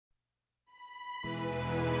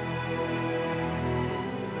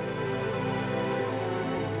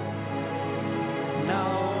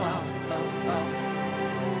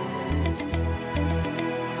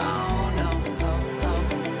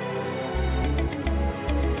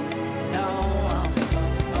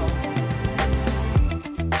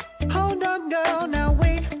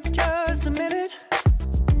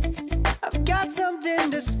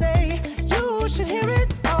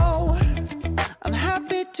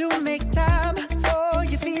to make time for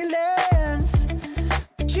your feelings,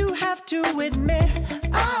 but you have to admit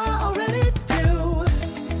I already do.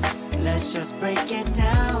 Let's just break it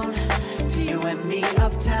down to you and me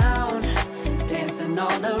uptown, dancing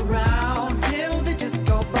all around till the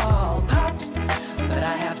disco ball pops. But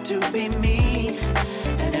I have to be me,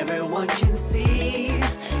 and everyone can see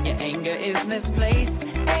your anger is misplaced.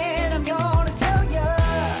 And I'm gonna tell ya,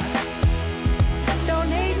 don't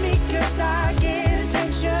hate me 'cause I get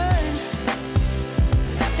attention.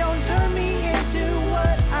 Don't turn me into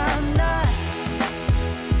what I'm not.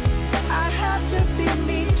 I have to be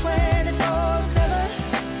me 24/7,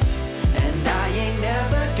 and I ain't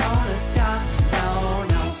never gonna stop. No,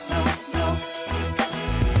 no, no, no.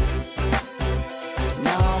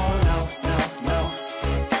 No, no, no, no.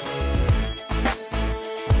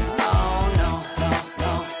 Oh, no, no,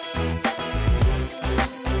 no.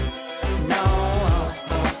 No, oh,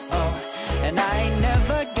 oh, oh. And I ain't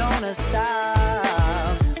never gonna stop.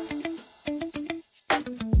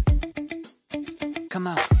 Come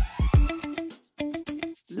on.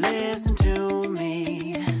 Listen to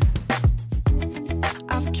me.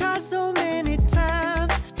 I've tried so many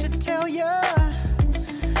times to tell you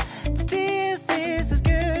this is as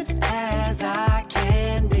good as I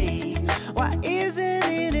can be. Why isn't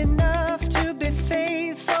it enough to be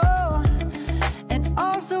faithful and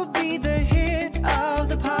also be the hit of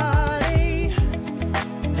the party?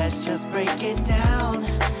 Let's just break it down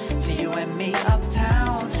to you and me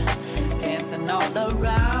uptown, dancing all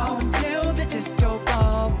around till the disco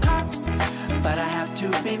ball pops. But I have to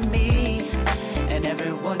be me, and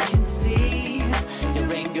everyone can see your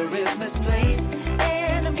anger is misplaced.